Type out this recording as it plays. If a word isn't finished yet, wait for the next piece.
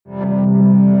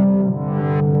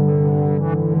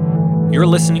You're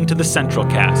listening to the Central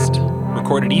Cast,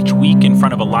 recorded each week in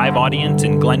front of a live audience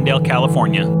in Glendale,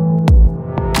 California.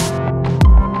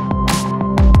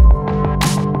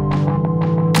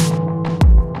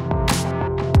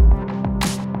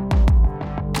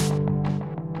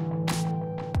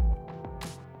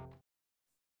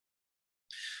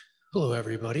 Hello,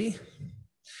 everybody.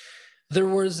 There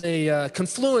was a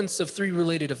confluence of three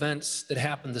related events that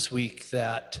happened this week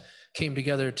that came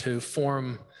together to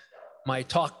form my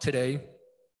talk today.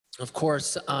 Of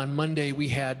course, on Monday, we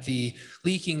had the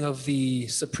leaking of the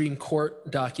Supreme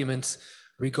Court documents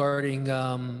regarding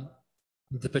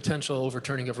the potential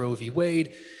overturning of Roe v.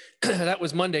 Wade. That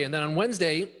was Monday. And then on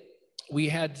Wednesday, we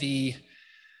had the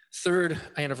third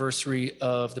anniversary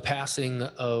of the passing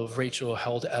of Rachel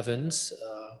Held Evans,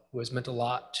 who has meant a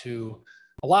lot to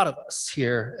a lot of us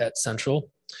here at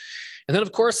Central. And then,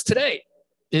 of course, today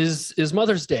is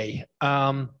Mother's Day.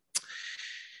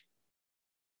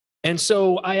 And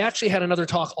so I actually had another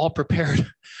talk all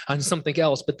prepared on something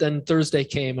else, but then Thursday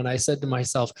came and I said to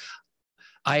myself,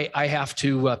 I have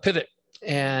to pivot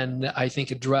and I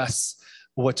think address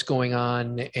what's going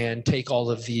on and take all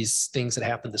of these things that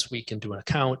happened this week into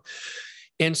account.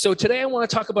 And so today I want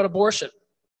to talk about abortion,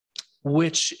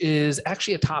 which is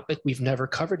actually a topic we've never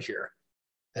covered here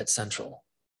at Central.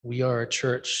 We are a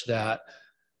church that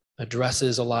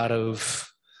addresses a lot of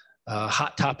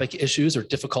hot topic issues or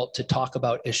difficult to talk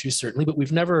about issues, certainly, but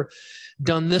we've never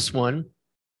done this one.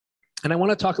 And I want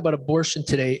to talk about abortion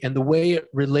today and the way it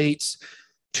relates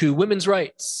to women's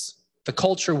rights, the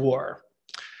culture war,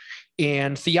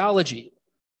 and theology.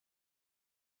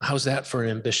 How's that for an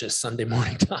ambitious Sunday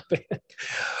morning topic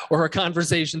or a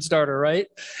conversation starter, right?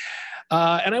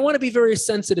 And I want to be very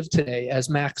sensitive today, as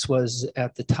Max was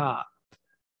at the top,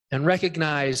 and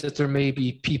recognize that there may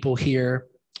be people here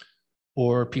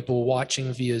or people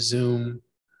watching via Zoom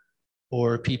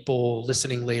or people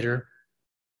listening later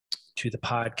to the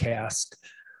podcast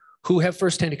who have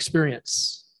firsthand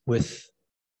experience with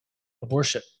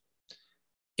abortion.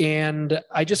 And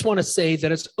I just want to say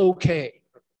that it's okay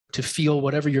to feel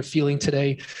whatever you're feeling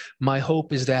today. My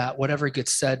hope is that whatever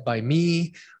gets said by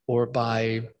me or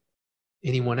by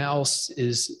anyone else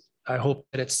I hope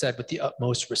that it's said with the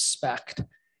utmost respect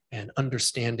and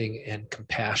understanding and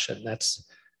compassion.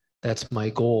 That's my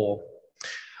goal.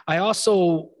 I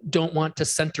also don't want to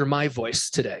center my voice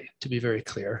today, to be very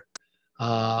clear.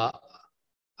 I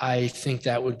think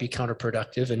that would be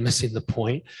counterproductive and missing the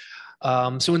point.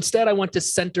 So instead, I want to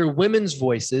center women's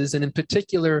voices, and in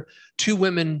particular, two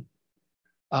women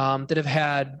that have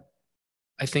had,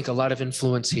 I think, a lot of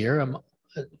influence here.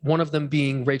 One of them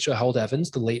being Rachel Held Evans,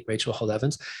 the late Rachel Held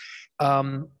Evans.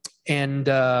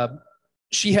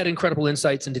 She had incredible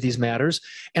insights into these matters.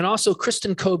 And also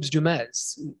Kristen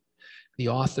Kobes-Du-Mez, the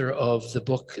author of the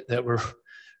book that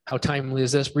how timely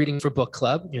is this? Reading for Book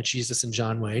Club, Jesus and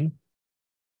John Wayne.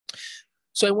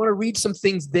 So I want to read some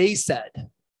things they said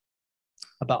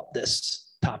about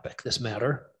this topic, this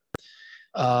matter,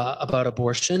 about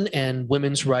abortion and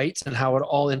women's rights and how it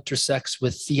all intersects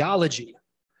with theology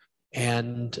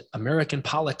and American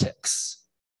politics.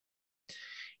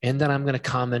 And then I'm going to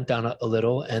comment on it a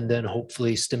little and then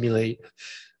hopefully stimulate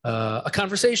a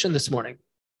conversation this morning.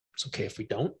 It's okay if we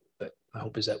don't, but my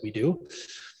hope is that we do.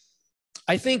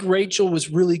 I think Rachel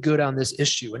was really good on this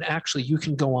issue. And actually, you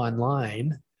can go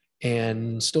online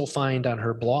and still find on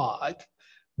her blog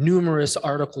numerous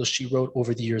articles she wrote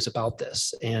over the years about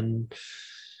this. And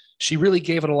she really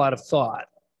gave it a lot of thought.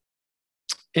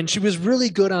 And she was really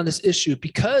good on this issue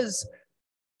because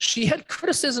she had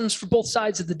criticisms for both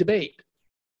sides of the debate.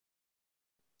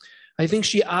 I think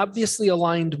she obviously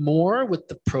aligned more with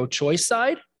the pro-choice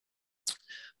side,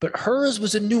 but hers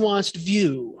was a nuanced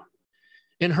view.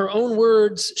 In her own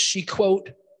words, she, quote,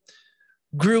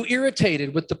 grew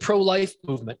irritated with the pro-life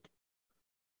movement,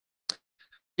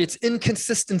 its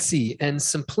inconsistency and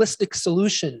simplistic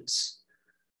solutions,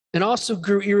 and also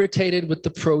grew irritated with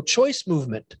the pro-choice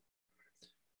movement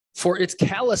for its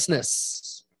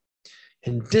callousness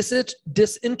and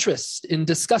disinterest in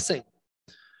discussing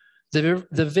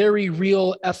the very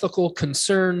real ethical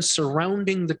concerns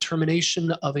surrounding the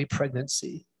termination of a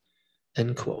pregnancy,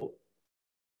 end quote.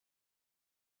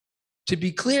 To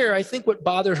be clear, I think what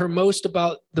bothered her most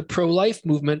about the pro-life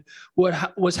movement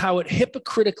was how it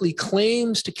hypocritically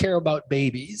claims to care about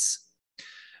babies,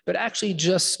 but actually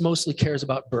just mostly cares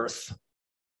about birth.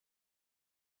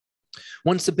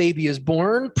 Once a baby is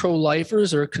born,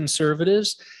 pro-lifers or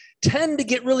conservatives tend to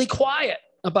get really quiet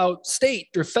about state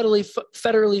or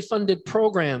federally funded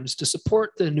programs to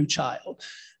support the new child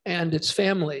and its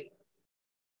family.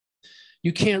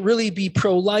 You can't really be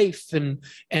pro-life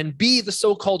and be the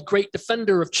so-called great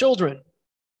defender of children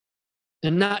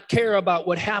and not care about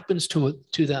what happens to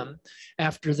them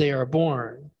after they are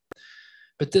born.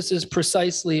 But this is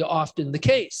precisely often the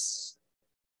case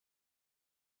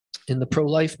in the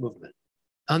pro-life movement.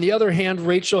 On the other hand,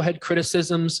 Rachel had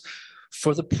criticisms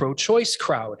for the pro-choice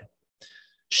crowd.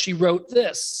 She wrote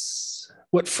this: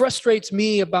 "What frustrates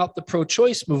me about the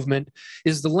pro-choice movement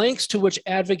is the lengths to which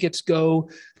advocates go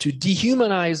to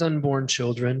dehumanize unborn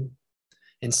children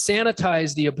and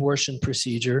sanitize the abortion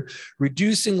procedure,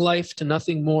 reducing life to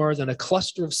nothing more than a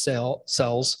cluster of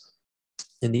cells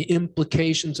and the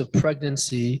implications of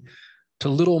pregnancy to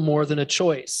little more than a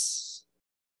choice.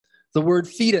 The word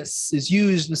fetus is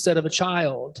used instead of a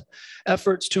child.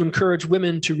 Efforts to encourage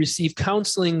women to receive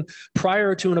counseling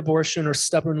prior to an abortion are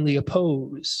stubbornly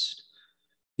opposed.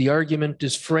 The argument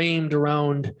is framed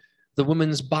around the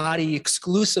woman's body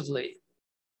exclusively,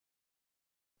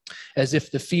 as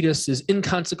if the fetus is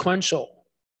inconsequential.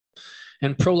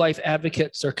 And pro-life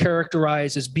advocates are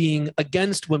characterized as being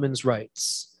against women's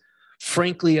rights.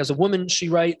 Frankly, as a woman," she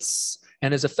writes,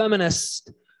 "and as a feminist,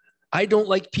 I don't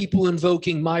like people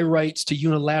invoking my rights to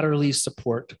unilaterally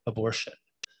support abortion,"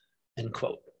 end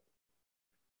quote.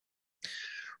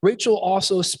 Rachel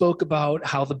also spoke about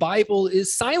how the Bible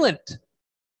is silent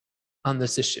on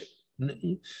this issue.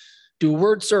 Do a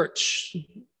word search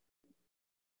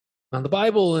on the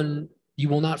Bible and you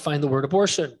will not find the word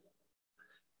abortion.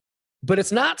 But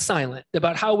it's not silent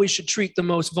about how we should treat the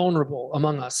most vulnerable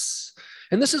among us.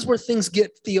 And this is where things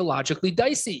get theologically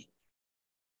dicey.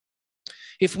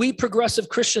 If we progressive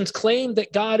Christians claim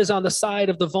that God is on the side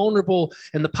of the vulnerable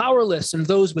and the powerless and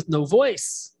those with no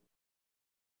voice,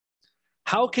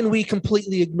 how can we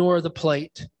completely ignore the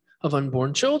plight of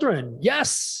unborn children?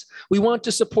 Yes, we want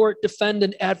to support, defend,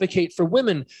 and advocate for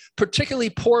women,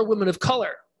 particularly poor women of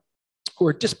color, who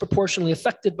are disproportionately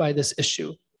affected by this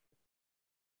issue,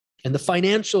 and the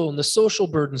financial and the social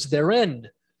burdens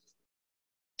therein.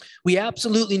 We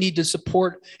absolutely need to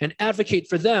support and advocate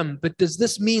for them, but does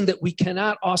this mean that we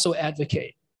cannot also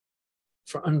advocate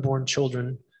for unborn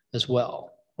children as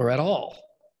well, or at all?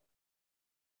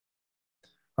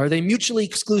 Are they mutually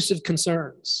exclusive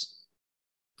concerns?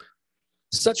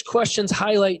 Such questions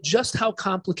highlight just how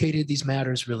complicated these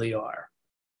matters really are,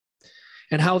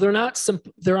 and how there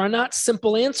are not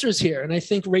simple answers here. And I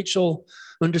think Rachel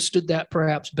understood that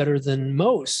perhaps better than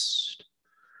most.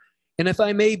 And if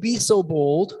I may be so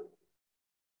bold,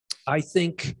 I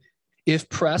think if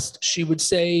pressed, she would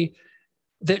say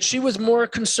that she was more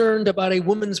concerned about a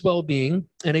woman's well-being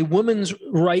and a woman's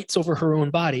rights over her own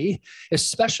body,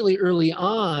 especially early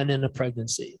on in a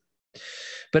pregnancy.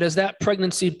 But as that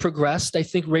pregnancy progressed, I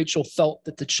think Rachel felt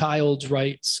that the child's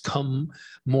rights come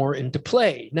more into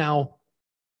play. Now,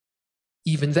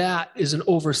 even that is an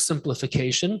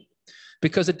oversimplification,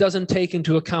 because it doesn't take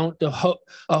into account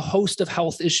a host of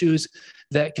health issues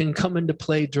that can come into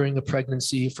play during a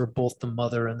pregnancy for both the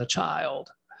mother and the child.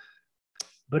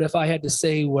 But if I had to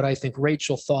say what I think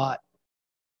Rachel thought,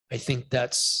 I think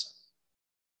that's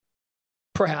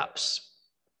perhaps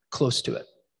close to it.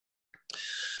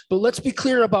 But let's be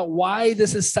clear about why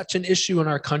this is such an issue in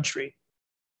our country.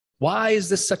 Why is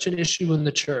this such an issue in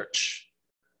the church?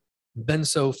 Been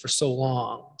so for so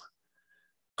long.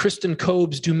 Kristen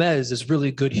Kobes-Dumez is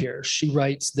really good here. She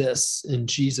writes this in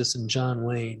Jesus and John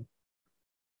Wayne.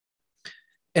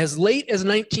 As late as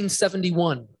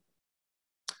 1971,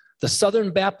 the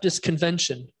Southern Baptist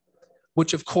Convention,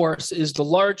 which of course is the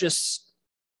largest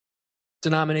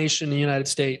denomination in the United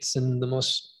States and the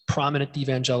most prominent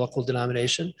evangelical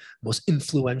denomination, most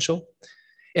influential,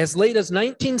 as late as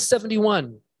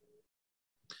 1971,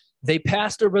 they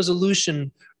passed a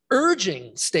resolution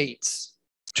urging states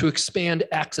to expand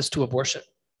access to abortion.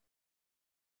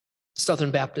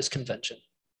 Southern Baptist Convention.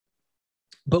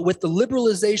 But with the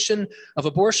liberalization of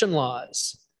abortion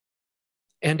laws,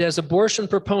 and as abortion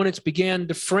proponents began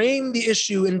to frame the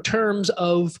issue in terms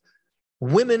of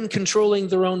women controlling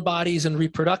their own bodies and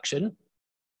reproduction,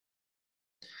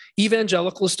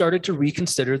 evangelicals started to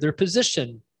reconsider their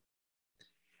position.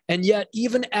 And yet,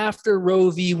 even after Roe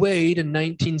v. Wade in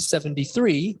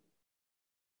 1973,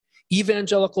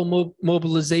 evangelical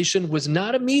mobilization was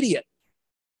not immediate.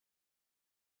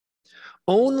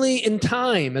 Only in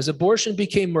time, as abortion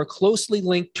became more closely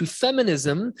linked to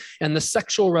feminism and the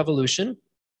sexual revolution,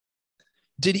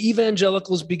 did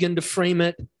evangelicals begin to frame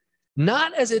it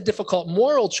not as a difficult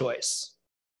moral choice,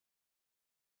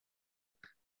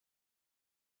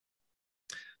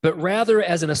 but rather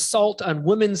as an assault on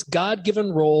women's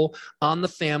God-given role on the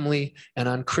family and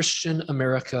on Christian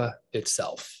America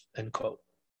itself, end quote.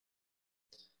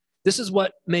 This is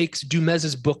what makes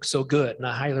Dumez's book so good, and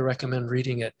I highly recommend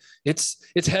reading it.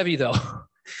 It's heavy, though.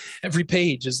 Every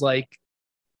page is like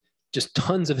just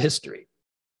tons of history.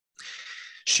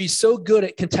 She's so good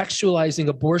at contextualizing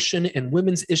abortion and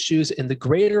women's issues in the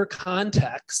greater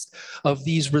context of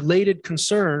these related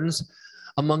concerns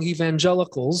among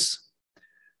evangelicals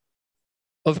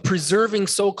of preserving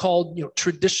so-called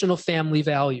traditional family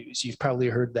values. You've probably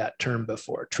heard that term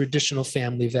before, traditional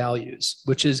family values,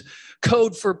 which is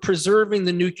code for preserving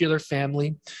the nuclear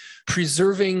family,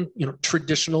 preserving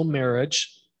traditional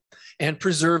marriage, and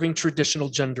preserving traditional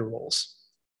gender roles,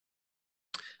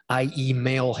 i.e.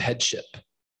 male headship,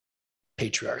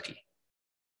 patriarchy.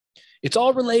 It's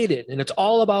all related, and it's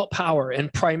all about power,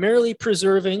 and primarily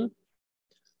preserving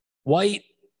white,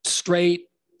 straight,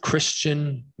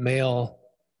 Christian, male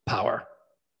power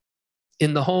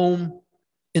in the home,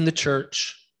 in the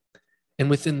church, and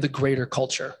within the greater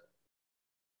culture.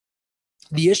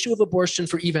 The issue of abortion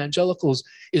for evangelicals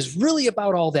is really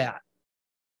about all that.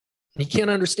 You can't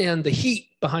understand the heat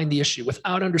behind the issue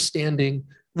without understanding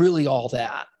really all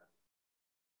that.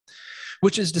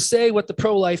 Which is to say, what the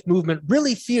pro-life movement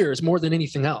really fears more than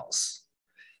anything else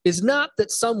is not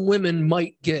that some women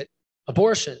might get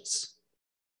abortions,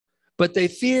 but they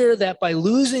fear that by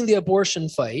losing the abortion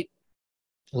fight,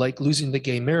 like losing the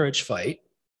gay marriage fight,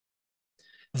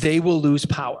 they will lose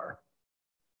power.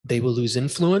 They will lose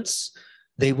influence.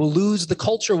 They will lose the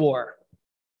culture war.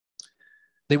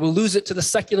 They will lose it to the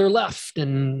secular left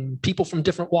and people from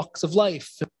different walks of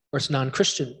life, of course,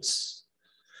 non-Christians,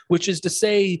 which is to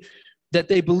say that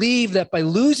they believe that by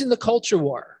losing the culture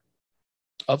war,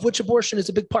 of which abortion is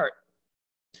a big part,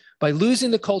 by losing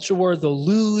the culture war, they'll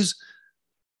lose,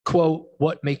 quote,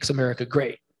 what makes America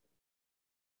great.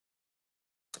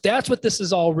 That's what this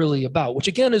is all really about, which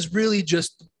again is really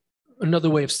just another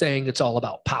way of saying it's all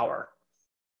about power.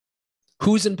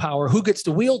 Who's in power, who gets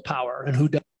to wield power, and who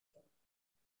doesn't.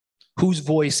 Whose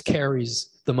voice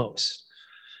carries the most.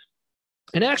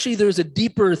 And actually, there's a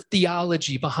deeper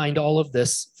theology behind all of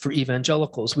this for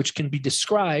evangelicals, which can be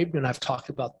described, and I've talked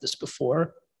about this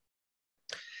before,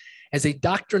 as a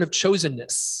doctrine of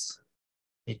chosenness.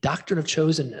 A doctrine of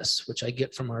chosenness, which I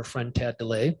get from our friend Tad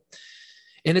DeLay.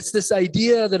 And it's this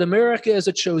idea that America is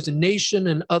a chosen nation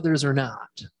and others are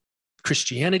not.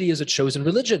 Christianity is a chosen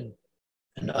religion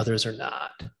and others are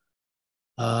not.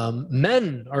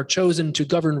 Men are chosen to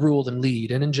govern, rule, and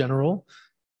lead, and in general,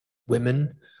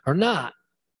 women are not.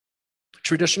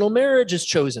 Traditional marriage is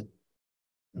chosen,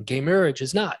 and gay marriage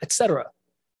is not, etc.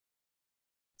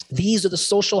 These are the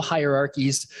social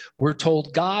hierarchies we're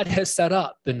told God has set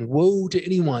up, and woe to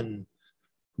anyone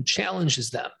who challenges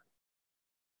them.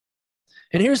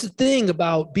 And here's the thing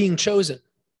about being chosen.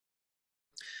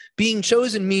 Being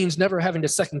chosen means never having to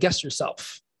second guess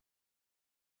yourself.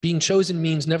 Being chosen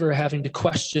means never having to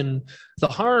question the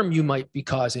harm you might be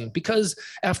causing, because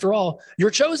after all, you're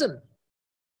chosen.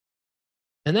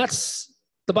 And that's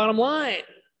the bottom line.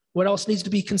 What else needs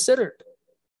to be considered?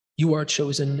 You are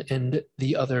chosen and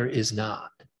the other is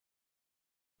not.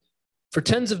 For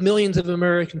tens of millions of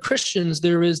American Christians,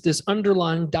 there is this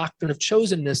underlying doctrine of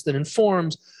chosenness that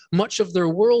informs much of their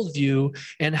worldview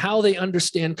and how they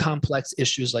understand complex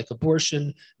issues like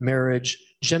abortion, marriage,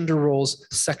 gender roles,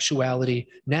 sexuality,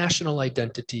 national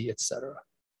identity, etc.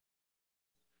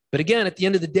 But again, at the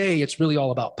end of the day, it's really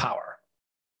all about power.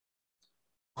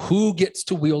 Who gets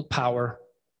to wield power?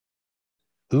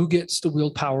 Who gets to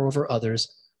wield power over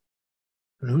others?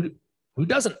 And who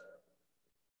doesn't?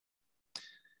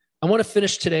 I want to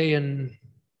finish today and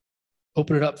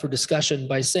open it up for discussion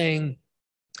by saying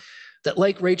that,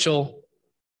 like Rachel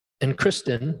and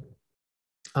Kristen,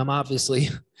 I'm obviously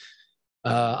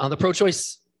on the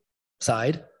pro-choice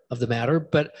side of the matter,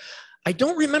 but I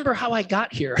don't remember how I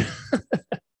got here.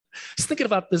 I was thinking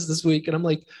about this week, and I'm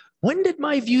like, when did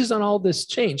my views on all this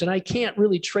change? And I can't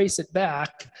really trace it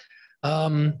back.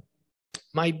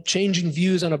 My changing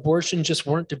views on abortion just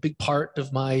weren't a big part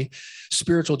of my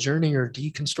spiritual journey or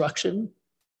deconstruction.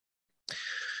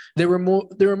 They were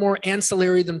more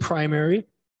ancillary than primary.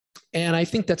 And I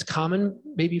think that's common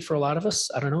maybe for a lot of us.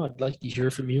 I don't know. I'd like to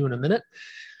hear from you in a minute.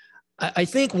 I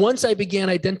think once I began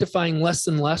identifying less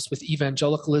and less with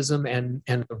evangelicalism and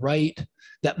the right,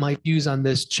 that my views on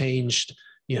this changed,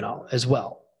 as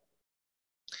well,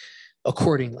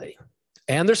 accordingly.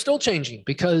 And they're still changing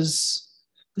because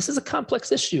this is a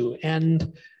complex issue.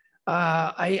 And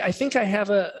I think I have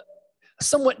a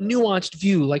somewhat nuanced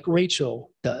view like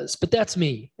Rachel does, but that's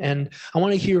me. And I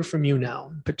want to hear from you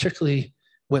now, particularly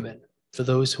women, for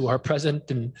those who are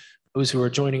present and those who are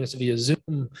joining us via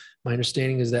Zoom. My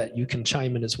understanding is that you can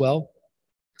chime in as well.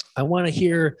 I want to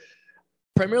hear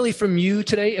primarily from you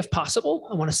today, if possible.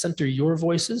 I want to center your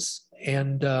voices.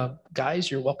 And guys,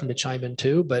 you're welcome to chime in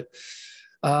too. But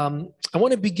I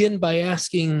want to begin by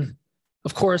asking,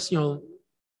 of course,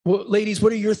 ladies,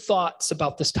 what are your thoughts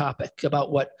about this topic,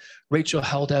 about what Rachel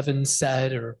Held Evans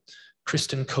said or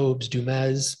Kristen Kobes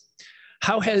Dumez?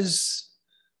 How has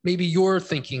maybe your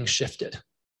thinking shifted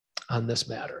on this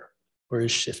matter, or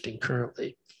is shifting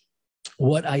currently?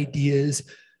 What ideas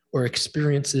or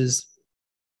experiences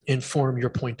inform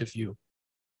your point of view?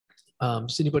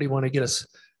 Does anybody want to get us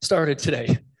started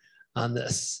today on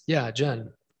this? Yeah,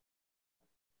 Jen.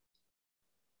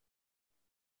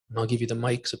 And I'll give you the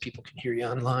mic so people can hear you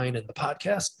online and the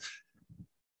podcast.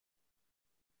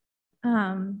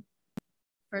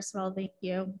 First of all, thank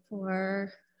you for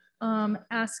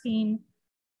asking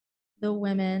the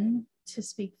women to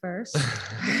speak first.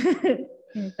 I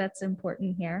think that's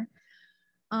important here.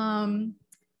 I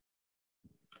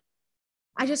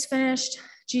just finished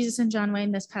Jesus and John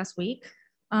Wayne this past week.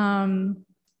 And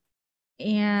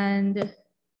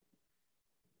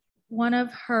one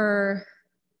of her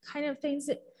kind of things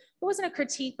that, it wasn't a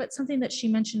critique, but something that she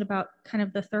mentioned about kind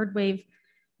of the third wave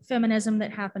feminism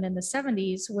that happened in the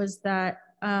 70s was that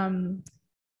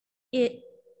it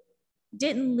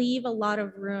didn't leave a lot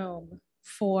of room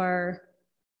for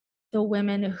the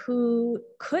women who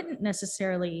couldn't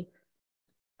necessarily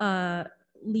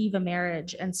leave a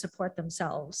marriage and support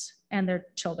themselves and their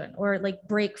children, or like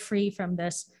break free from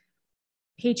this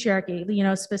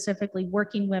patriarchy, specifically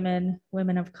working women,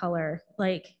 women of color.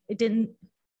 Like, it didn't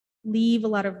leave a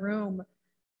lot of room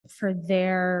for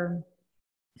their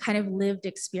kind of lived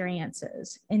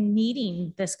experiences and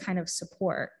needing this kind of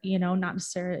support, not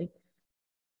necessarily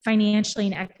financially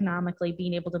and economically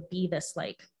being able to be this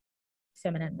like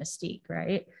feminine mystique,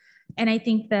 right? And I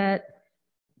think that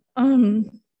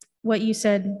what you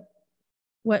said,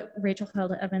 what Rachel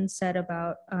Held Evans said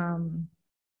about kind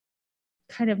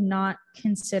of not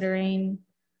considering,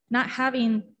 not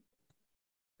having,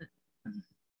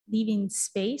 leaving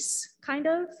space kind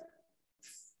of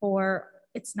for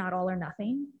it's not all or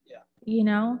nothing. Yeah.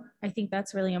 I think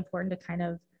that's really important to kind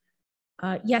of,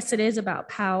 yes, it is about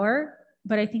power,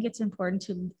 but I think it's important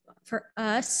for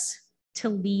us to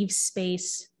leave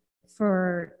space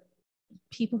for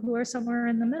people who are somewhere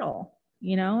in the middle,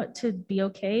 to be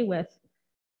okay with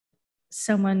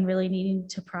someone really needing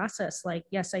to process, like,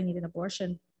 yes, I need an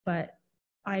abortion, but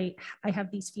I have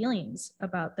these feelings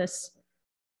about this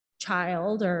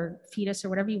child or fetus or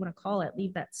whatever you want to call it.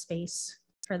 Leave that space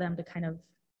for them to kind of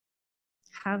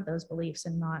have those beliefs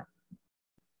and not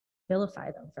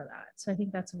vilify them for that. So I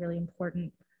think that's really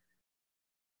important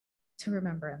to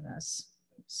remember in this.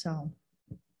 So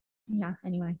yeah,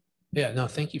 anyway. Yeah, no,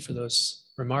 thank you for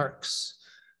those remarks.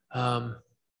 Yeah,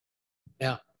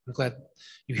 I'm glad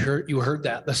you heard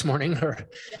that this morning, or at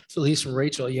least from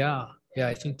Rachel. Yeah,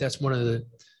 I think that's one of the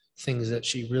things that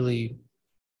she really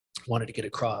wanted to get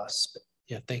across. But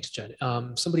yeah, thanks, Jen.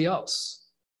 Somebody else?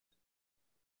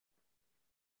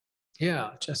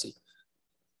 Yeah, Jesse.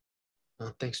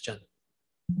 Thanks, Jen.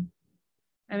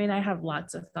 I mean, I have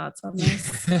lots of thoughts on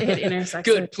this. It intersects.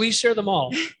 Good. Please share them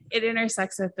all. It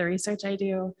intersects with the research I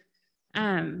do.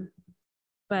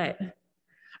 But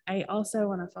I also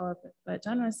want to follow up with what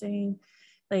John was saying.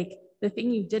 Like, the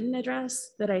thing you didn't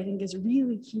address that I think is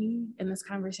really key in this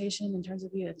conversation in terms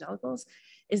of evangelicals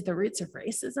is the roots of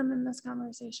racism in this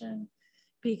conversation,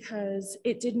 because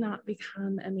it did not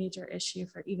become a major issue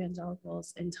for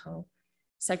evangelicals until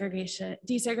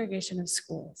desegregation of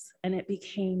schools. And it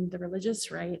became the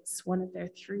religious rights, one of their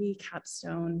 3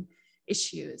 capstone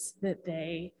issues that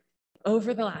they,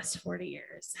 over the last 40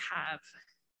 years, have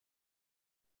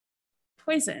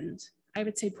poisoned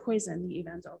the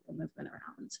evangelical movement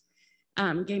around.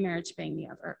 Gay marriage being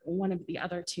one of the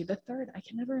other 2. The third, I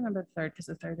can never remember the third because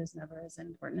the third is never as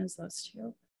important as those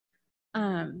 2.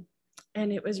 And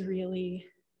it was really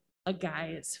a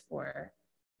guise for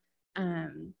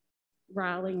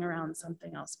rallying around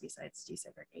something else besides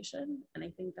desegregation. And I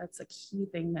think that's a key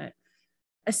thing that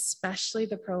especially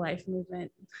the pro-life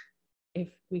movement, if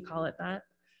we call it that,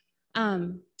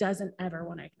 doesn't ever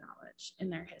want to acknowledge in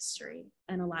their history.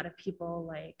 And a lot of people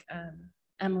like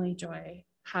Emily Joy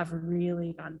have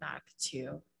really gone back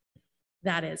to,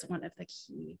 that is one of the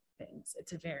key things.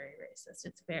 It's very racist,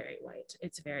 it's very white,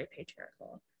 it's very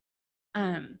patriarchal.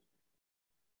 And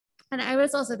I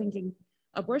was also thinking,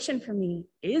 abortion for me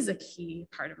is a key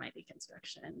part of my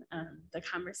deconstruction. The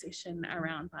conversation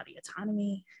around body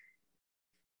autonomy,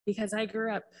 because I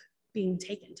grew up being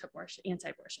taken to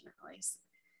anti-abortion rallies.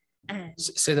 And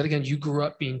say that again. You grew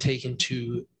up being taken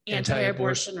to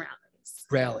anti-abortion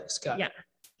rallies. Got it. Yeah,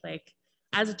 like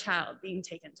as a child being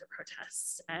taken to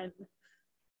protests. And,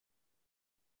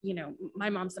 you know, my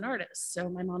mom's an artist, so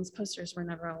my mom's posters were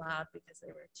never allowed because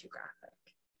they were too graphic.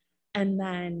 And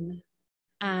then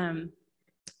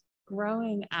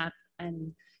growing up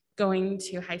and going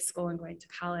to high school and going to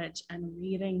college and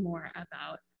reading more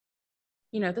about,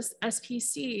 you know, this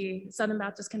SPC, Southern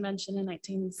Baptist Convention in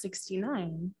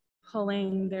 1969,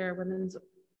 pulling their women's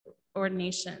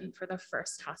ordination for the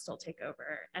first hostile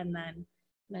takeover. And then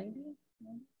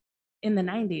in the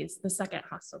 90s, the second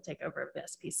hostile takeover of the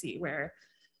SPC, where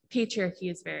patriarchy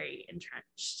is very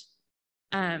entrenched.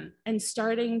 And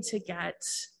starting to get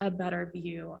a better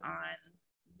view on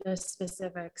the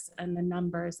specifics and the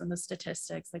numbers and the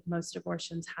statistics, like most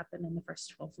abortions happen in the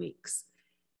first 12 weeks,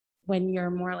 when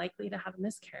you're more likely to have a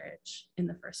miscarriage in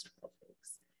the first 12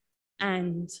 weeks.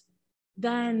 And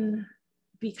then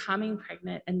becoming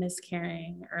pregnant and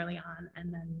miscarrying early on,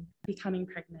 and then becoming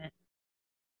pregnant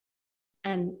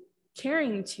and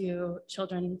caring to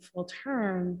children full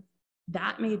term,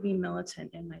 that made me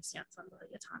militant in my stance on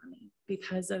body autonomy,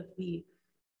 because of the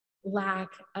lack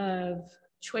of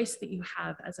choice that you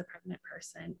have as a pregnant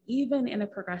person. Even in a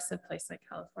progressive place like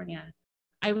California,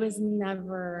 I was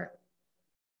never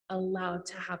allowed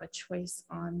to have a choice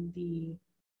on the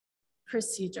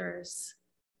procedures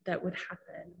that would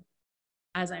happen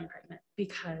as I'm pregnant,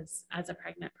 because as a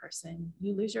pregnant person,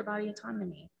 you lose your body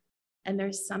autonomy. And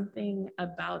there's something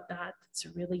about that that's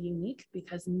really unique,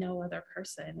 because no other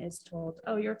person is told,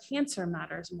 oh, your cancer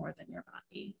matters more than your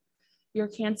body. Your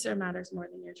cancer matters more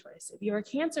than your choice. If you're a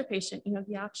cancer patient, you have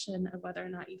the option of whether or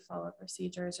not you follow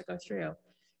procedures or go through.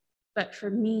 But for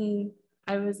me,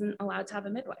 I wasn't allowed to have a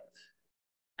midwife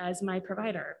as my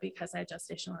provider because I had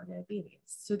gestational diabetes.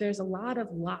 So there's a lot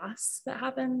of loss that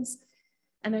happens,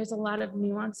 and there's a lot of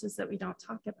nuances that we don't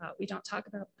talk about. We don't talk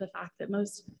about the fact that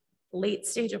most late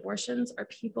stage abortions are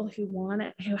people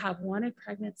who have wanted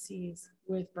pregnancies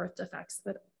with birth defects,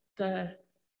 that the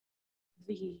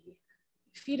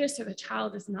fetus or the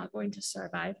child is not going to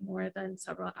survive more than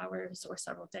several hours or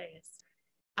several days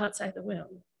outside the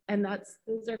womb. And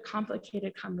those are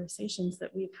complicated conversations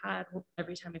that we've had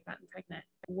every time we've gotten pregnant.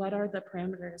 What are the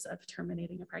parameters of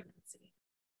terminating a pregnancy?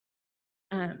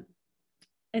 And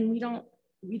we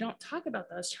don't talk about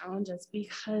those challenges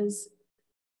because,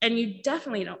 and you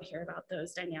definitely don't hear about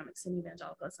those dynamics in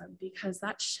evangelicalism, because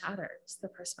that shatters the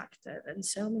perspective. And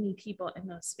so many people in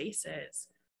those spaces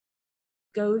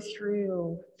go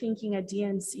through thinking a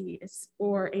DNC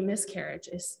or a miscarriage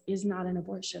is not an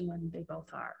abortion when they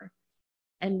both are.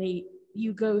 And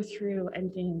you go through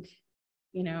and think,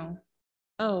 you know,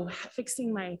 oh,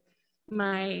 fixing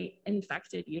my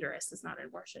infected uterus is not an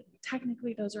abortion.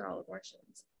 Technically, those are all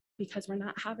abortions, because we're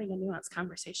not having a nuanced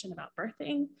conversation about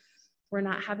birthing. We're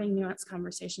not having nuanced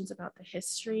conversations about the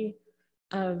history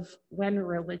of when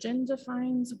religion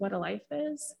defines what a life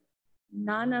is.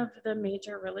 None of the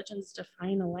major religions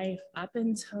define a life up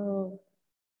until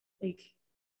like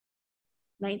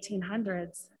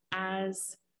 1900s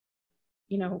as,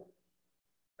 you know,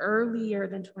 earlier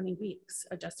than 20 weeks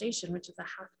of gestation, which is a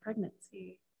half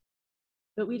pregnancy.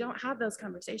 But we don't have those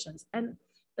conversations. And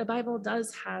the Bible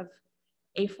does have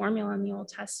a formula in the Old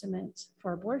Testament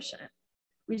for abortion.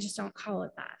 We just don't call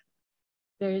it that.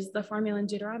 There's the formula in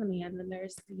Deuteronomy, and then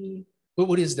there's the...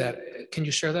 What is that? Can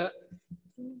you share that?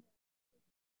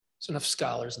 There's enough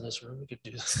scholars in this room. We could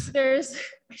do this.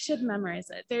 I should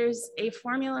memorize it. There's a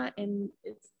formula in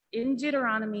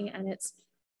Deuteronomy, and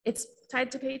it's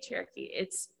tied to patriarchy.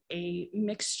 It's a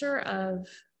mixture of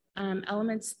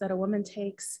elements that a woman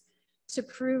takes to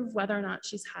prove whether or not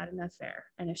she's had an affair.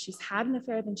 And if she's had an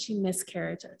affair, then she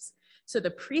miscarriages. So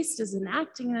the priest is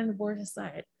enacting an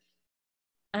aborticide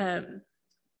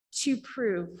to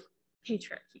prove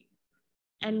patriarchy.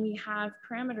 And we have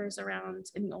parameters around,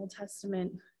 in the Old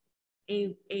Testament,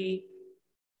 a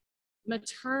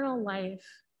maternal life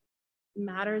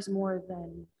matters more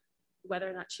than whether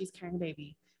or not she's carrying a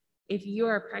baby. If you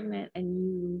are pregnant and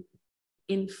you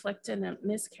inflict a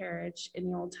miscarriage in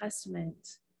the Old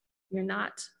Testament, you're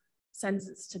not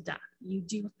sentenced to death. You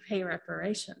do pay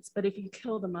reparations, but if you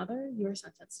kill the mother, you're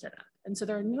sentenced to death. And so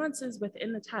there are nuances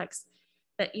within the text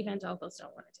that evangelicals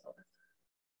don't want to deal with.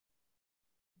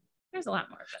 There's a lot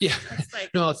more. Yeah.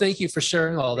 No, thank you for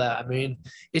sharing all that. I mean,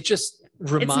 it just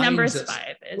reminds us. Numbers 5.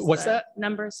 What's that?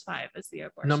 Numbers 5 is the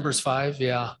abortion. Numbers 5,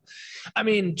 yeah. I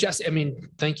mean,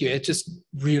 thank you. It just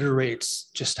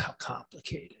reiterates just how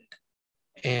complicated.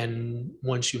 And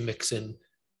once you mix in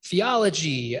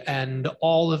theology and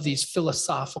all of these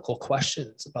philosophical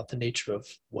questions about the nature of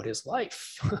what is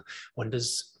life, when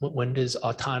does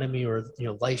autonomy or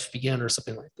life begin or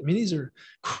something like that. I mean, these are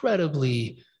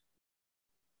incredibly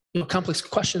complex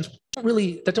questions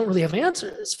that don't really have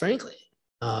answers, frankly.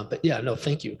 But yeah, no,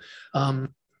 thank you.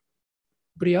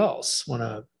 Anybody else want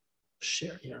to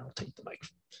share here? I'll take the mic.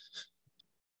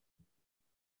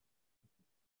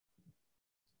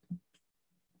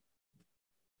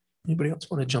 Anybody else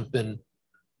want to jump in?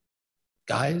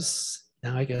 Guys,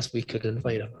 now I guess we could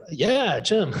invite them. Yeah,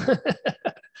 Jim.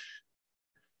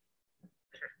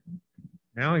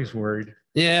 Now he's worried.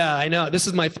 Yeah, I know. This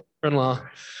is my father-in-law.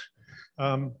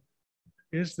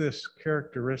 Is this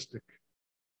characteristic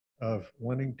of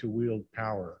wanting to wield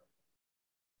power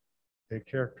a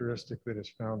characteristic that is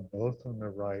found both on the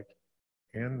right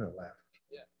and the left?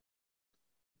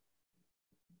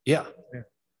 Yeah. Yeah.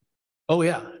 Oh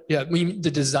yeah. Yeah. I mean,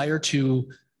 the desire to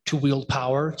wield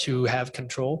power, to have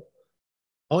control.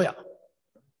 Oh yeah.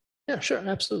 Yeah, sure.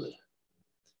 Absolutely.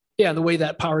 Yeah. The way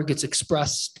that power gets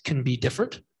expressed can be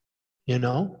different,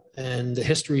 and the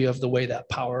history of the way that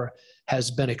power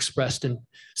has been expressed in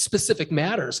specific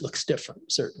matters looks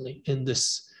different, certainly in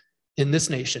this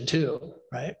nation too.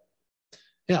 Right.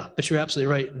 Yeah. But you're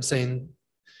absolutely right in saying,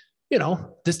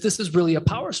 this is really a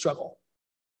power struggle.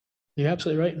 You're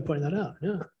absolutely right in pointing that out.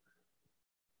 Yeah.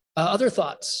 Other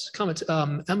thoughts, comments?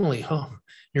 Emily,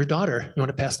 your daughter. You want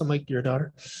to pass the mic to your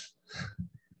daughter?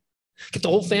 Get the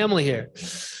whole family here.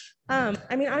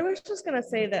 I was just going to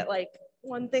say that,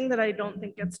 one thing that I don't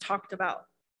think gets talked about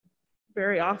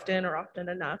very often or often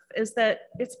enough is that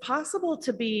it's possible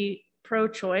to be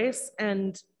pro-choice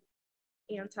and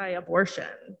anti-abortion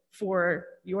for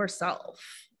yourself,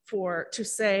 to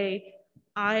say,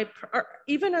 or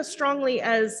even as strongly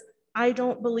as I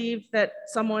don't believe that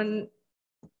someone,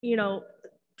 you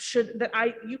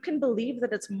can believe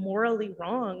that it's morally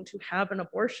wrong to have an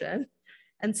abortion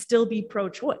and still be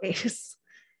pro-choice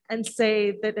and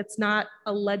say that it's not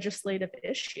a legislative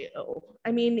issue.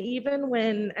 Even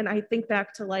when, and I think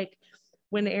back to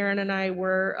when Aaron and I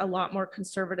were a lot more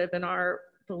conservative in our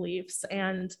beliefs,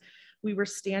 and we were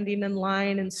standing in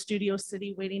line in Studio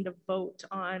City waiting to vote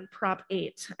on Prop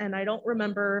 8. And I don't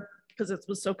remember, because it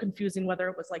was so confusing whether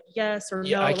it was yes or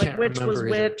no, which was either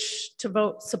which to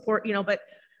vote support, but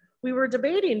we were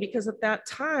debating because at that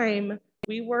time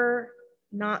we were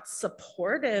not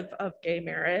supportive of gay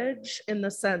marriage in the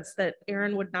sense that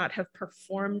Aaron would not have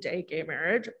performed a gay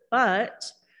marriage. But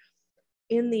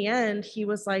in the end, he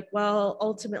was like, well,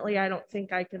 ultimately, I don't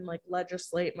think I can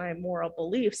legislate my moral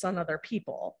beliefs on other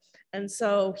people. And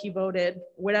so he voted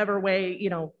whatever way,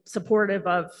 supportive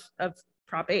of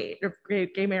Prop 8 or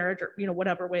gay marriage or,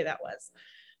 whatever way that was.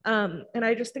 And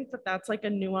I just think that that's a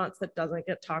nuance that doesn't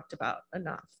get talked about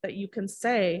enough, that you can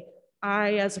say,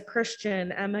 I, as a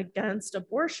Christian, am against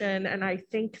abortion, and I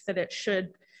think that it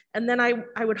should. And then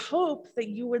I would hope that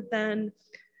you would then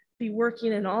be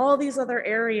working in all these other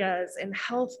areas, in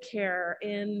healthcare,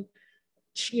 in,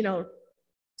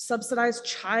 subsidized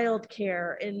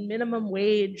childcare, in minimum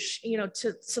wage,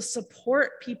 to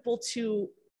support people to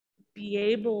be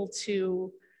able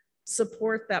to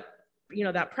support that,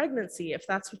 that pregnancy, if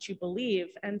that's what you believe.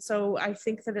 And so I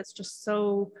think that it's just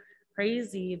so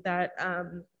crazy that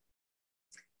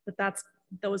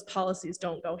those policies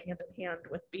don't go hand in hand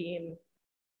with being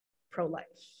pro-life.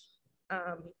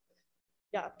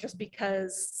 Just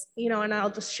because, and I'll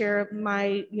just share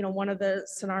my, one of the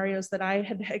scenarios that I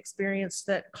had experienced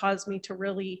that caused me to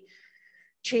really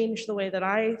change the way that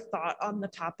I thought on the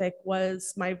topic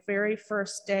was my very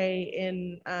first day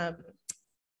in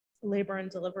labor and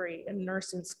delivery in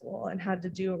nursing school, and had to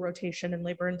do a rotation in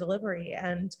labor and delivery.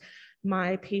 And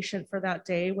my patient for that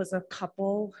day was a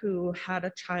couple who had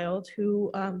a child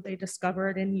who they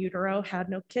discovered in utero had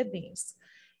no kidneys.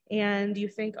 And you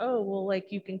think, oh, well,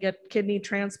 you can get kidney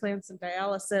transplants and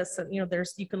dialysis, and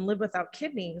you can live without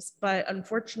kidneys. But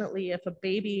unfortunately, if a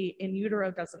baby in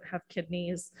utero doesn't have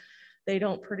kidneys, they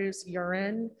don't produce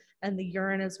urine, and the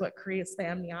urine is what creates the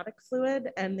amniotic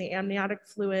fluid, and the amniotic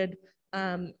fluid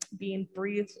being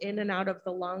breathed in and out of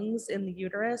the lungs in the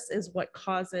uterus is what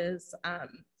causes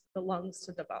the lungs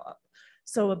to develop.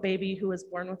 So a baby who is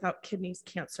born without kidneys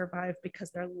can't survive because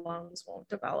their lungs won't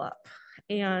develop.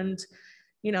 And,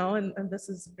 and this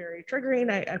is very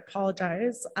triggering, I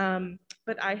apologize.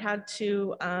 But I had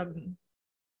to,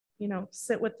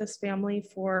 sit with this family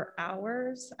for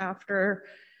hours after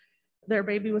their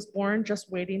baby was born,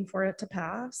 just waiting for it to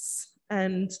pass.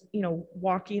 And,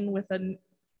 walking with a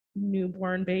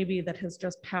newborn baby that has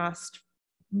just passed,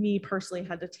 me personally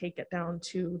had to take it down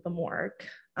to the morgue.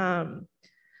 I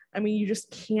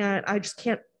just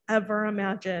can't ever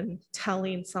imagine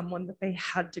telling someone that they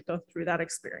had to go through that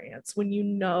experience when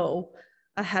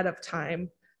ahead of time,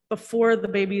 before the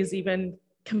baby is even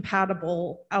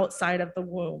compatible outside of the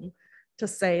womb, to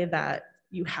say that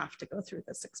you have to go through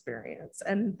this experience.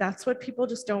 And that's what people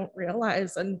just don't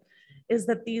realize. And is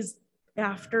that these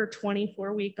after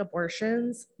 24-week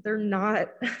abortions, they're not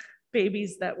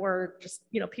babies that were just,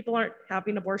 people aren't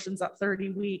having abortions at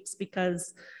 30 weeks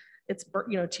because it's,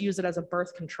 to use it as a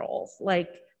birth control. Like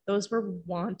those were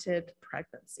wanted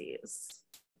pregnancies.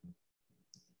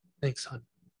 Thanks, hon.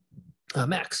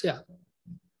 Max, yeah.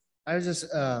 I was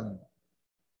just,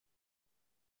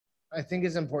 I think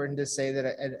it's important to say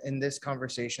that in this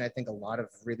conversation, I think a lot of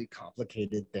really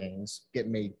complicated things get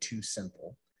made too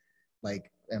simple, like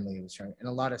Emily was trying, and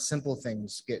a lot of simple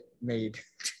things get made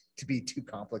to be too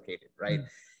complicated, right?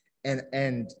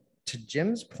 And to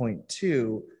Jim's point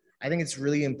too, I think it's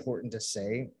really important to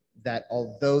say that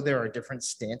although there are different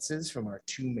stances from our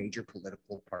two major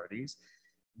political parties,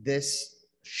 this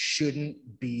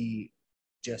shouldn't be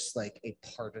just like a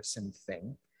partisan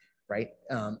thing, right?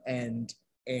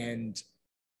 And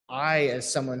I,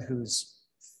 as someone who's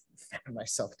found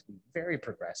myself to be very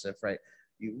progressive, right?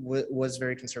 Was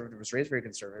very conservative, was raised very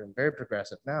conservative and very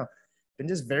progressive now, been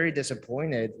just very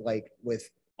disappointed, like with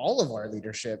all of our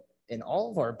leadership in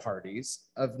all of our parties,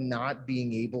 of not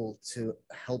being able to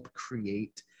help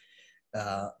create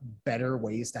better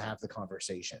ways to have the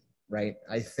conversation, right?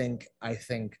 I think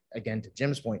again, to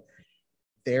Jim's point,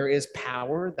 there is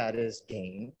power that is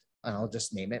gained, and I'll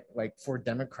just name it, like for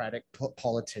Democratic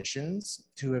politicians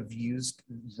to have used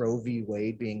Roe v.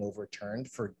 Wade being overturned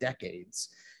for decades.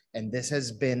 And this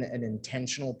has been an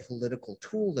intentional political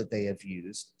tool that they have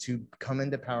used to come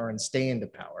into power and stay into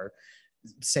power,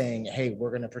 saying, hey,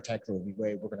 we're going to protect Roe v.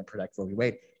 Wade, we're going to protect Roe v.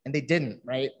 Wade. And they didn't,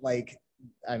 right? Like,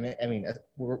 I mean,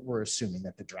 we're assuming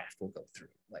that the draft will go through,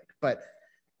 like, but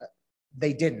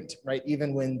they didn't, right?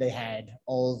 Even when they had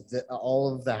all of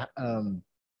the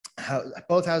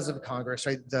both houses of Congress,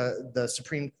 right, the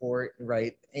Supreme Court,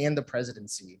 right, and the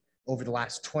presidency over the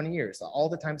last 20 years, all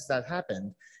the times that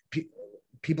happened,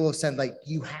 people have said, like,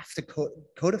 you have to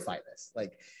codify this.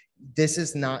 Like, this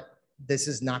is not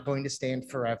going to stand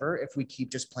forever if we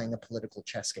keep just playing a political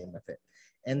chess game with it.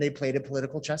 And they played a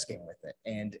political chess game with it,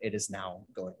 and it is now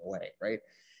going away, right?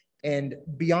 And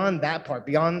beyond that part,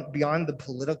 beyond the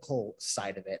political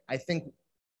side of it, I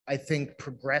think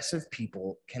progressive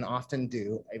people can often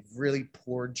do a really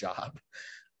poor job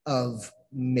of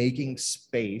making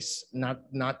space, not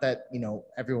that,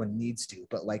 everyone needs to,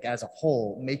 but like as a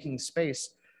whole, making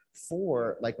space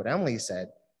for, like what Emily said,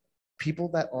 people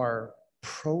that are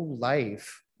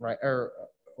pro-life, right?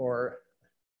 Or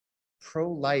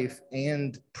pro-life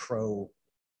and pro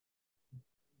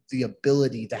the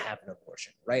ability to have an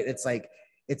abortion, right? It's like,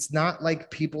 it's not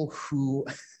like people who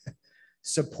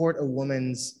support a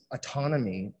woman's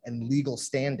autonomy and legal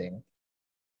standing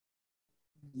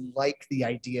like the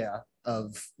idea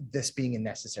of this being a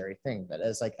necessary thing. But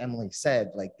as like Emily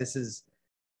said, like this is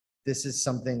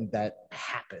something that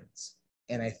happens.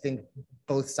 And I think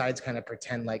both sides kind of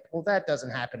pretend like, well, that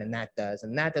doesn't happen and that does,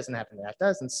 and that doesn't happen and that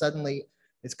does. And suddenly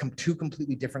it's two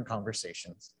completely different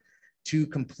conversations, two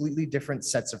completely different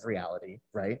sets of reality,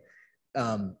 right?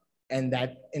 And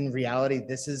that in reality,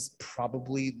 this is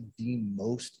probably the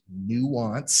most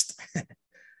nuanced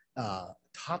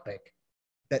topic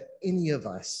that any of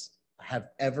us have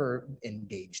ever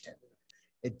engaged in.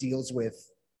 It deals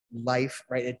with life,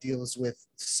 right? It deals with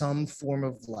some form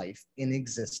of life in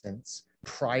existence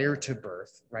prior to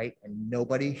birth, right? And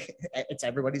it's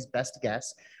everybody's best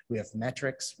guess. We have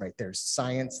metrics, right? There's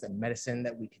science and medicine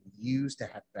that we can use to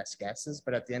have best guesses.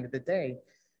 But at the end of the day,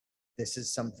 this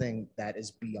is something that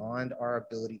is beyond our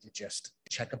ability to just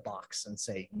check a box and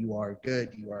say, you are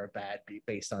good, you are bad,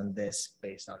 based on this,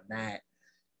 based on that.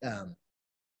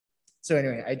 So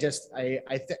anyway,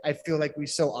 I feel like we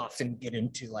so often get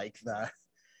into like the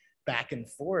back and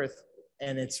forth,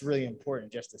 and it's really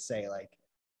important just to say, like,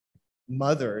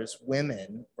 mothers,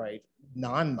 women, right,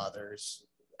 non-mothers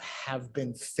have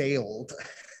been failed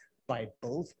by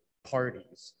both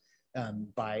parties,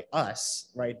 by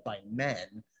us, right, by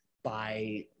men,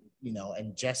 by,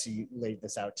 and Jesse laid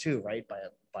this out too, right,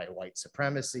 by white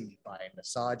supremacy, by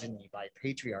misogyny, by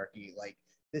patriarchy. Like,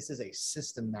 this is a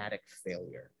systematic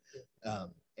failure.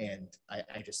 And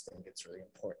I just think it's really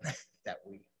important that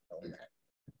we own that.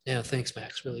 Yeah, thanks,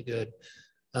 Max. Really good.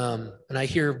 And I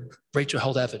hear Rachel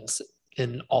Held Evans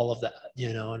in all of that,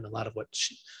 and a lot of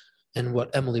what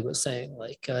Emily was saying.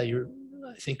 Like, I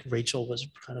think Rachel was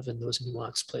kind of in those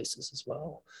nuanced places as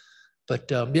well. But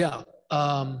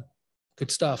good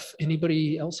stuff.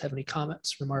 Anybody else have any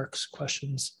comments, remarks,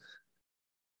 questions?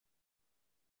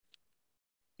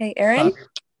 Hey, Aaron.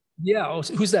 Yeah,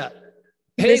 who's that?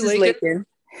 Hey, this is Lakin.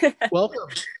 Welcome.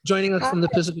 Joining us from the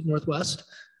Pacific Northwest.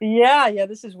 Yeah,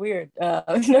 this is weird.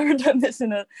 I've never done this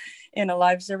in a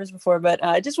live service before, but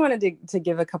I just wanted to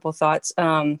give a couple thoughts.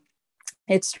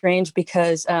 It's strange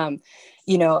because, I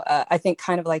think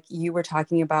kind of like you were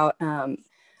talking about,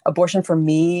 abortion for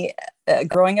me,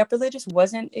 growing up religious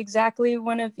wasn't exactly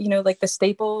one of, like the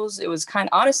staples. It was kind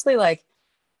of honestly like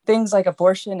things like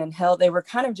abortion and hell, they were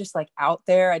kind of just like out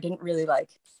there. I didn't really like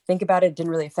think about it. It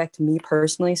didn't really affect me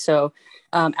personally. So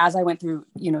as I went through,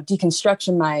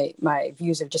 deconstruction, my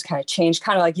views have just kind of changed,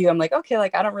 kind of like you. I'm like, okay,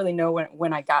 like I don't really know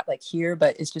when I got like here,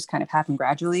 but it's just kind of happened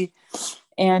gradually.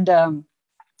 And,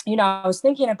 I was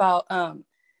thinking about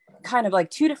kind of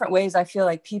like two different ways I feel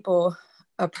like people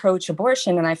approach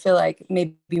abortion. And I feel like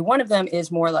maybe one of them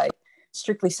is more like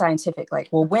strictly scientific. Like,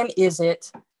 well, when is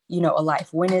it, a life?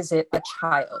 When is it a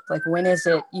child? Like, when is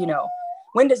it,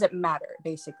 when does it matter,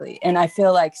 basically? And I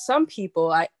feel like some people,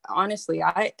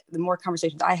 the more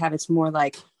conversations I have, it's more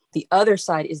like the other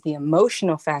side is the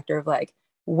emotional factor of like,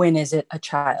 when is it a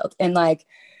child? And like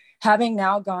having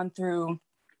now gone through,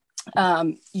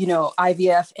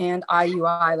 IVF and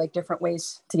IUI, like different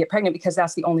ways to get pregnant, because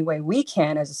that's the only way we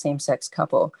can as a same-sex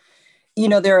couple.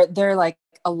 There are like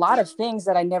a lot of things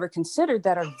that I never considered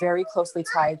that are very closely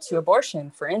tied to abortion.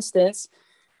 For instance,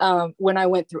 when I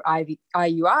went through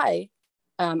IUI,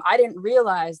 I didn't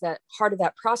realize that part of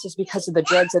that process, because of the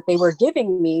drugs that they were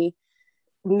giving me,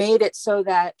 made it so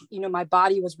that, my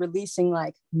body was releasing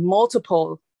like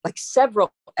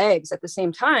several eggs at the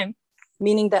same time,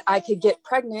 meaning that I could get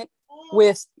pregnant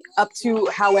with up to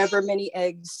however many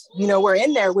eggs, were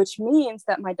in there, which means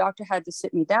that my doctor had to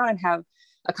sit me down and have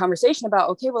a conversation about,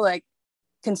 okay, well, like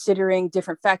considering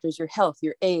different factors, your health,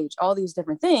 your age, all these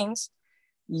different things,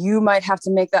 you might have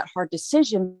to make that hard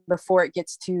decision before it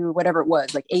gets to whatever it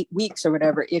was, like 8 weeks or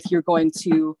whatever, if you're going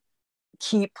to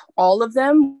keep all of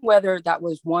them, whether that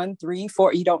was 1, 3,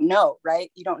 4, you don't know,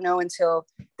 right? You don't know until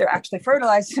they're actually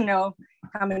fertilized to know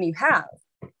how many you have.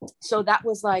 So that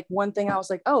was like one thing I was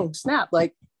like, oh, snap.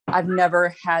 Like I've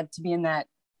never had to be in that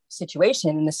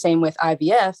situation. And the same with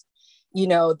IVF,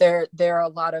 there are a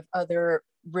lot of other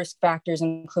risk factors,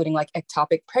 including like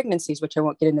ectopic pregnancies, which I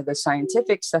won't get into the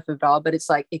scientific stuff of it all, but it's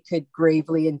like, it could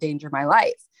gravely endanger my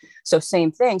life. So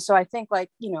same thing. So I think like,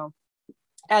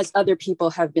 as other people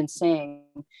have been saying,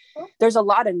 there's a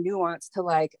lot of nuance to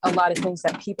like a lot of things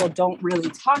that people don't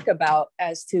really talk about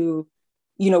as to,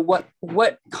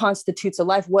 what constitutes a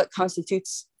life, what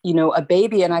constitutes, a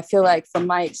baby. And I feel like from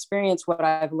my experience, what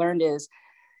I've learned is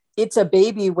it's a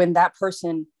baby when that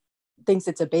person thinks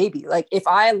it's a baby. Like if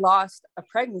I lost a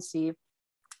pregnancy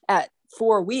at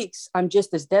 4 weeks, I'm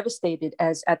just as devastated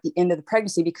as at the end of the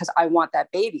pregnancy, because I want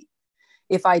that baby.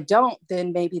 If I don't,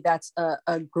 then maybe that's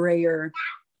a grayer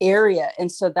area.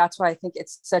 And so that's why I think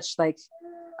it's such like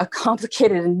a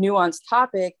complicated and nuanced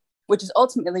topic, which is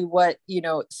ultimately what,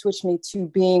 switched me to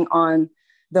being on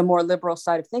the more liberal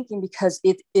side of thinking, because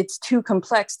it's too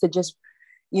complex to just,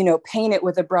 paint it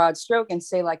with a broad stroke and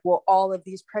say like, well, all of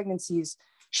these pregnancies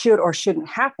should or shouldn't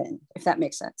happen, if that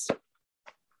makes sense.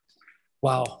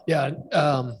 Wow. Yeah.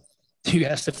 You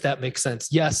asked if that makes sense.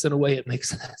 Yes, in a way it makes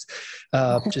sense.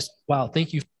 Just, wow.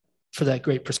 Thank you for that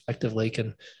great perspective, Lake.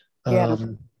 And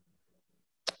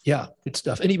yeah, good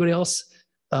stuff. Anybody else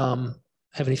have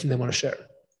anything they want to share?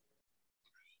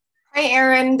 Hi,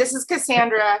 Aaron. This is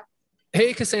Cassandra.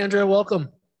 Hey, Cassandra. Welcome.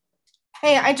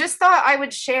 Hey, I just thought I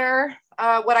would share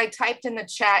what I typed in the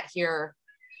chat here.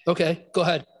 Okay, go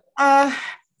ahead.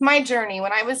 My journey.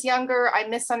 When I was younger, I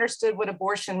misunderstood what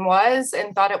abortion was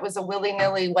and thought it was a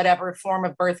willy-nilly whatever form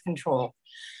of birth control.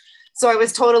 So I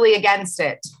was totally against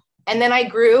it. And then I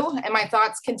grew and my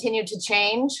thoughts continued to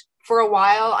change. For a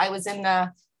while, I was in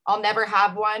the, I'll never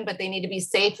have one, but they need to be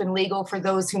safe and legal for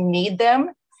those who need them.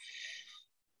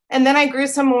 And then I grew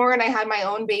some more and I had my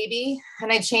own baby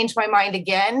and I changed my mind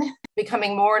again,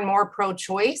 becoming more and more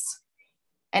pro-choice.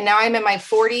 And now I'm in my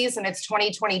 40s and it's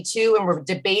 2022 and we're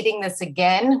debating this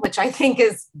again, which I think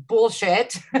is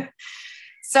bullshit.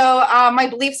 So my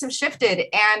beliefs have shifted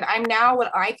and I'm now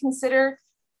what I consider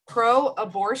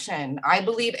pro-abortion. I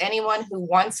believe anyone who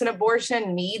wants an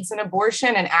abortion needs an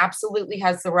abortion and absolutely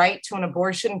has the right to an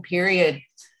abortion, period.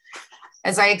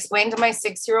 As I explained to my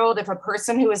 6-year-old, if a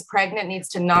person who is pregnant needs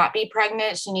to not be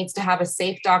pregnant, she needs to have a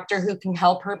safe doctor who can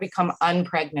help her become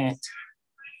unpregnant.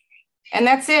 And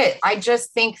that's it. I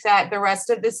just think that the rest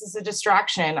of this is a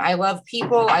distraction. I love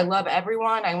people. I love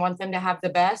everyone. I want them to have the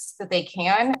best that they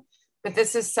can. But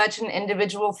this is such an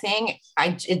individual thing.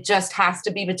 It just has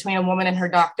to be between a woman and her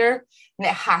doctor, and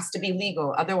it has to be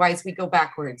legal. Otherwise, we go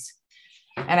backwards.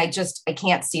 And I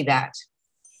can't see that.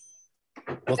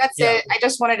 Well, that's it. I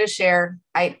just wanted to share.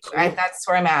 That's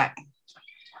where I'm at.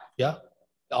 Yeah.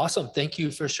 Awesome. Thank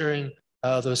you for sharing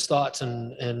those thoughts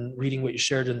and reading what you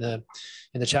shared in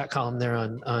the chat column there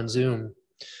on Zoom.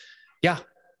 Yeah,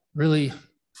 really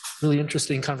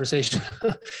interesting conversation.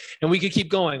 And we could keep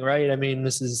going, right? I mean,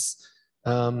 this is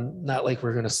not like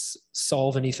we're going to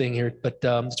solve anything here, but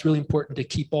it's really important to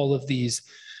keep all of these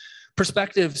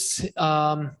perspectives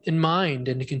in mind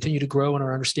and to continue to grow in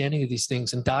our understanding of these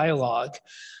things and dialogue,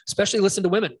 especially listen to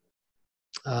women,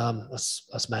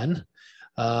 us men.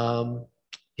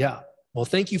 Yeah. Well,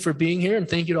 thank you for being here, and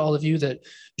thank you to all of you that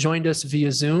joined us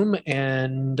via Zoom,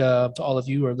 and to all of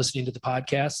you who are listening to the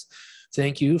podcast.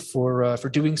 Thank you for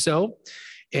doing so.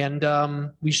 And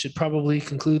we should probably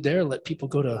conclude there, let people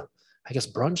go to, I guess,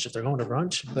 brunch if they're going to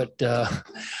brunch. But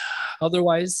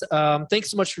otherwise,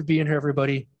 thanks so much for being here,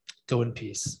 everybody. Go in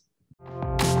peace.